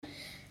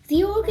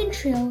The Oregon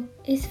Trail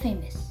is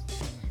famous,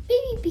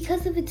 maybe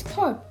because of its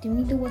part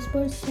during the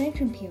Western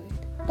expansion period.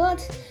 But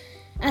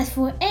as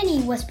for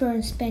any Western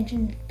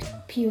expansion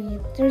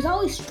period, there's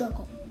always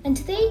struggle. And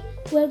today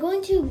we're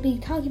going to be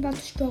talking about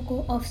the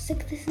struggle of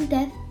sickness and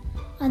death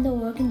on the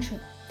Oregon Trail.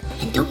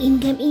 And don't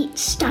even get me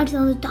started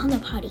on the Donner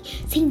Party.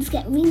 Things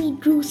get really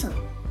gruesome.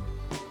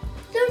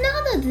 There are now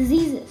other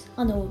diseases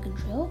on the Oregon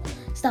Trail,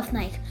 stuff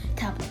like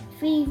typhoid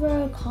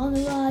fever,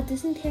 cholera,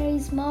 dysentery,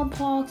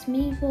 smallpox,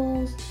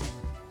 measles,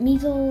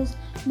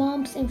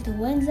 mumps,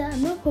 influenza,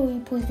 and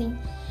mercury poisoning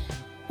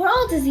were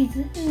all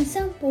diseases, and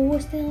some were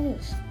worse than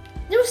others.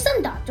 There were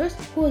some doctors,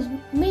 who was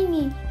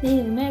mainly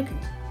Native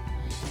Americans,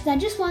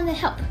 that just wanted to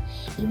help,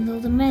 even though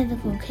the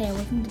medical care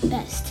wasn't the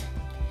best.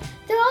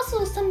 There were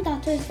also some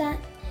doctors that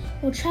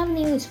were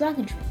traveling with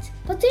wagon trains,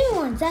 but they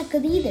weren't that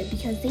good either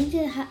because they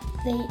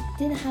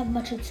didn't have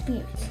much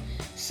experience.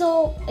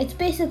 So it's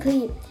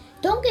basically,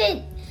 don't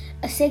get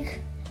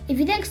sick. If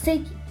you get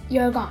sick,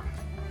 you're gone.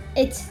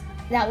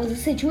 That was the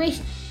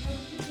situation.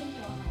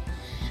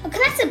 A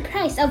classic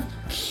price of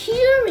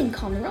curing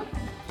cholera,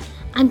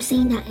 I'm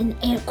saying that in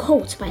air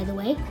quotes, by the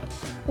way,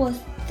 was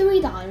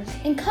 $3,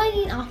 and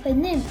cutting off a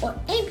limb or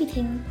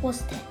amputating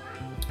was $10.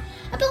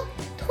 About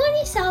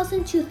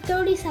 20,000 to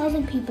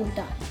 30,000 people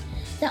died.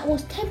 That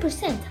was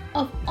 10%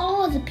 of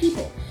all the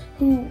people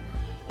who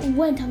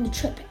went on the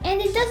trip.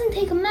 And it doesn't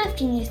take a math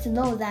genius to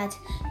know that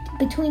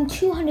between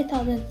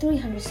 200,000 and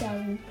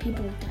 300,000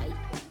 people died.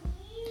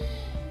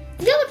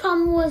 The other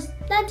problem was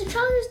that the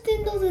travelers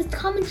didn't know the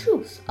common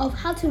truths of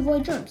how to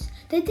avoid germs.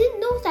 They didn't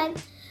know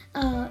that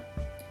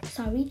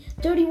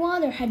dirty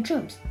water had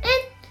germs.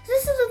 And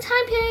this is a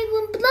time period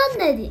when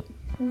bloodletting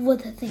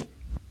was a thing.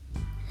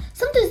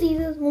 Some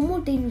diseases were more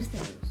dangerous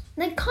than others,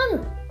 like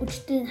cholera,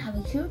 which didn't have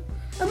a cure,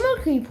 or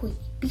mercury poisoning,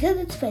 because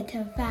it spread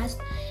too fast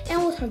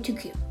and was hard to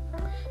cure.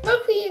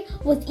 Mercury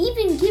was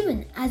even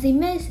given as a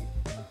medicine,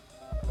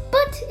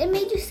 but it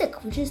made you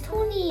sick, which is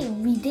totally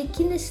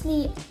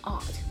ridiculously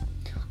odd.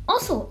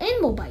 Also,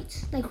 animal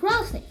bites, like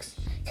rattlesnakes,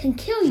 can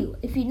kill you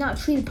if you're not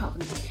treated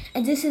properly,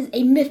 and this is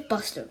a myth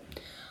buster.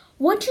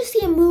 What you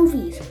see in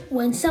movies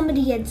when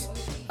somebody gets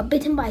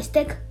bitten by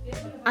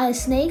a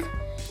snake,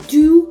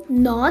 do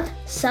not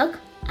suck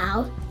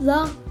out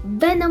the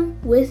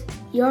venom with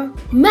your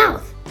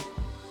mouth.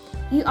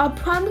 You are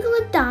probably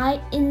going to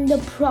die in the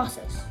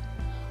process.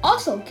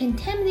 Also,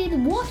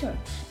 contaminated water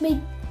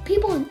made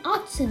people in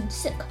Austin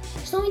sick,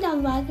 slowing down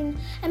the wagon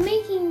and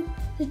making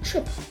the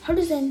trip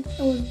harder than it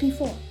was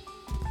before.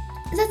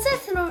 That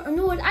said, there are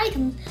known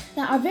items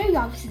that are very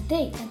obvious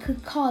today that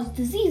could cause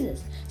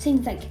diseases,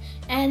 things like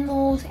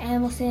animal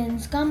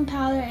skins,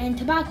 gunpowder, and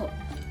tobacco.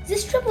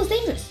 This trip was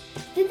dangerous.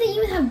 They didn't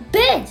even have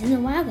beds in the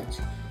wagons,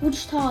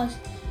 which caused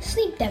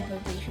sleep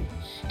deprivation.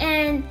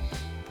 And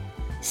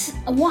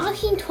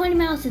walking 20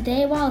 miles a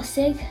day while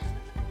sick,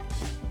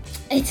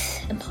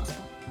 it's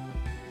impossible.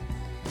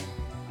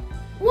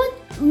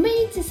 What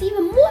made this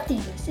even more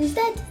dangerous is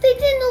that they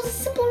didn't know the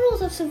simple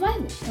rules of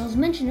survival that was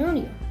mentioned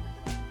earlier,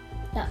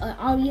 that are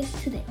obvious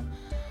today.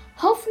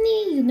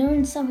 Hopefully you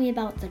learned something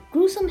about the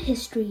gruesome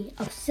history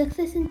of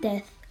sickness and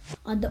death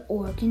on the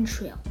Oregon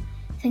Trail.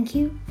 Thank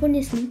you for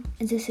listening,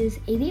 and this is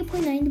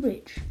 88.9 The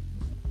Bridge.